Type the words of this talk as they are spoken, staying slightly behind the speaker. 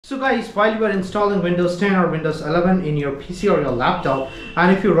So guys, while you are installing Windows 10 or Windows 11 in your PC or your laptop,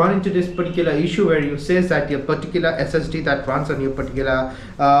 and if you run into this particular issue where you says that your particular SSD that runs on your particular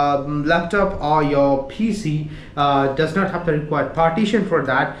laptop or your PC does not have the required partition for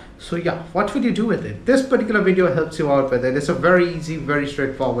that, so yeah, what will you do with it? This particular video helps you out with it. It's a very easy, very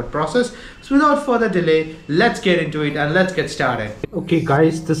straightforward process. So without further delay, let's get into it and let's get started. Okay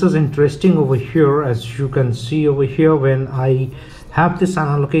guys, this is interesting over here. As you can see over here, when I have this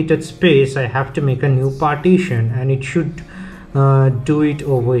unallocated space, I have to make a new partition, and it should do it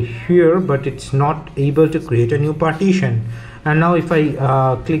over here, but it's not able to create a new partition. And now if I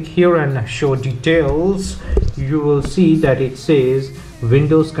click here and show details, you will see that it says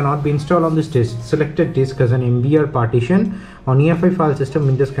Windows cannot be installed on this disk. Selected disk as an MBR partition. On EFI file system,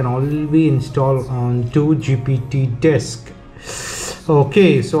 Windows can only be installed on 2 GPT disk.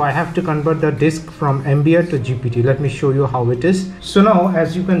 Okay, so I have to convert the disk from MBR to GPT. Let me show you how it is. So now,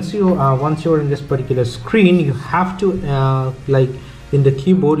 as you can see, once you're in this particular screen, you have to like in the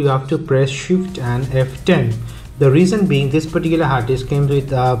keyboard, you have to press Shift and F10. The reason being, this particular hard disk came with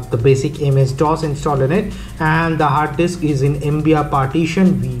the basic MS-DOS installed in it, and the hard disk is in MBR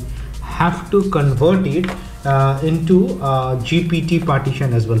partition. We have to convert it into GPT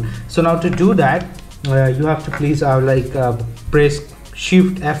partition as well. So now to do that, you have to please press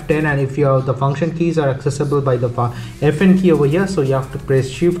Shift F10, and if the function keys are accessible by the Fn key over here, so you have to press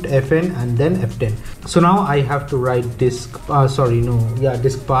Shift Fn and then F10. So now I have to write diskpart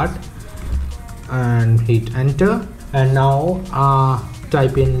and hit enter, and now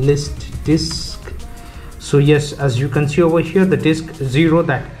type in list disk. So yes, as you can see over here, the disk 0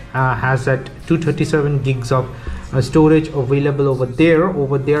 that has that 237 gigs of storage available over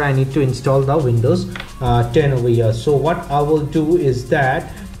there. I need to install the Windows 10 over here. So what I will do is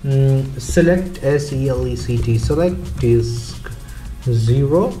that select SELECT, select disk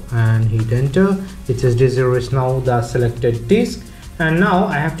 0 and hit enter. It says disk 0 is now the selected disk, and now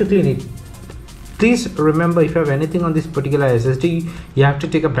I have to clean it. Please remember, if you have anything on this particular SSD, you have to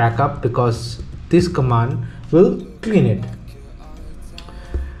take a backup, because this command will clean it.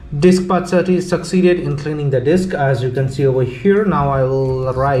 Diskpart succeeded in cleaning the disk, as you can see over here. Now I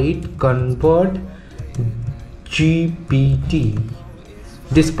will write convert GPT.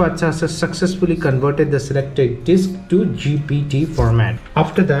 Diskpart has successfully converted the selected disk to GPT format.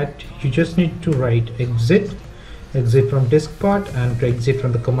 After that, you just need to write exit from diskpart, and to exit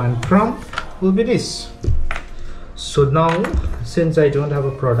from the command prompt will be this. So now, since I don't have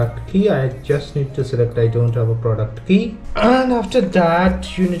a product key, I just need to select I don't have a product key, and after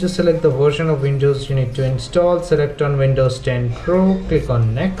that you need to select the version of Windows you need to install. Select on Windows 10 Pro, click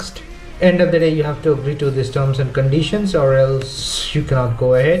on next. End of the day, you have to agree to these terms and conditions, or else you cannot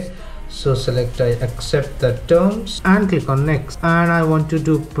go ahead. So select I accept the terms and click on next. And I want to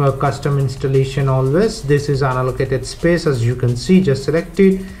do custom installation always. This is unallocated space, as you can see. Just select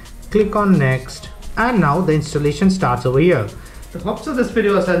it, click on next, and now the installation starts over here. I hope so this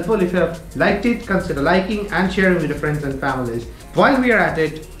video was helpful. If you have liked it, consider liking and sharing with your friends and families. While we are at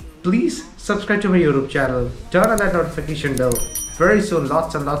it, please subscribe to my YouTube channel, turn on that notification bell. Very soon,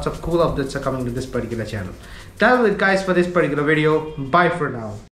 lots and lots of cool updates are coming to this particular channel. That's it guys for this particular video. Bye for now.